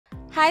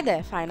Hi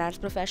there, finance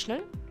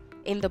professional.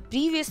 In the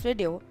previous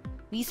video,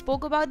 we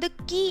spoke about the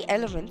key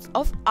elements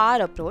of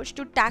our approach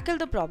to tackle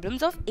the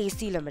problems of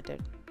AC Ltd.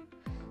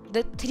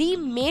 The three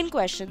main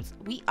questions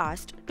we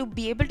asked to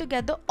be able to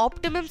get the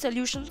optimum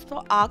solutions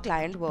for our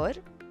client were: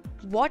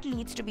 what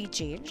needs to be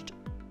changed,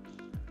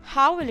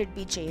 how will it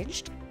be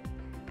changed,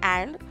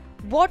 and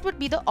what would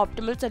be the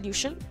optimal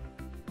solution.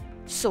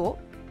 So,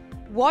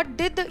 what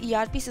did the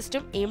ERP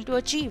system aim to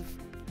achieve?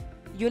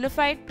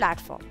 Unified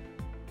platform.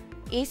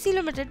 AC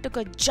Ltd took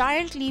a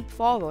giant leap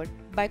forward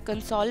by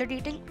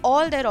consolidating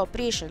all their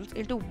operations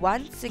into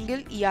one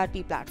single ERP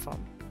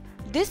platform.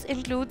 This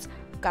includes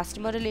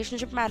customer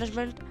relationship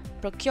management,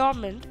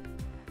 procurement,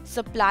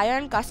 supplier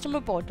and customer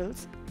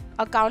portals,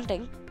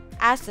 accounting,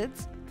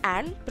 assets,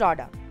 and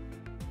product.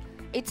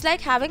 It's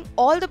like having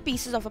all the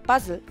pieces of a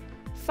puzzle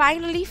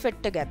finally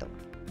fit together.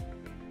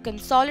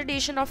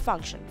 Consolidation of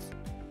functions.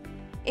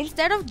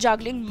 Instead of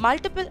juggling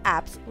multiple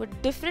apps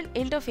with different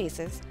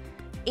interfaces,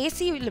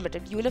 AC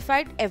Ltd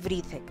unified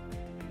everything.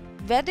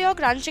 Whether you're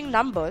crunching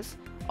numbers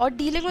or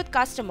dealing with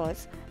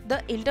customers, the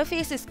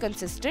interface is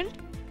consistent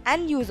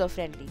and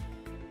user-friendly.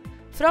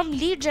 From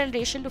lead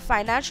generation to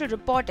financial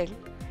reporting,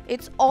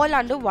 it's all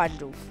under one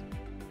roof.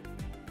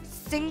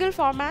 Single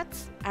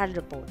formats and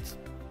reports.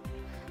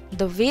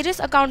 The various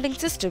accounting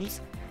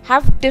systems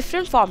have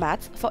different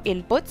formats for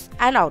inputs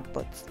and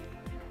outputs.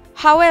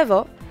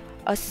 However,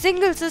 a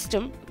single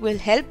system will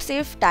help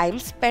save time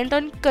spent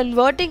on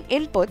converting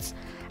inputs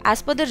as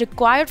per the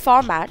required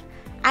format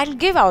and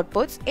give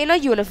outputs in a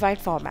unified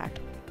format.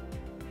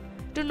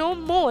 To know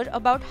more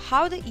about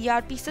how the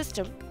ERP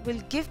system will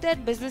give their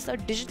business a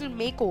digital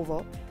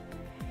makeover,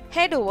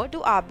 head over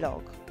to our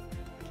blog.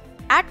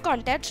 At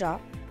Contetra,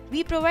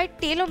 we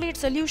provide tailor-made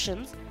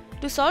solutions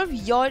to solve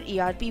your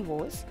ERP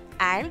woes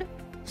and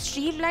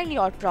streamline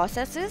your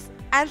processes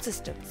and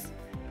systems.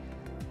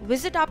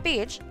 Visit our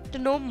page to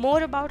know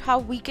more about how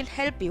we can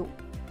help you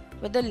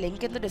with the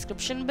link in the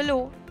description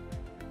below.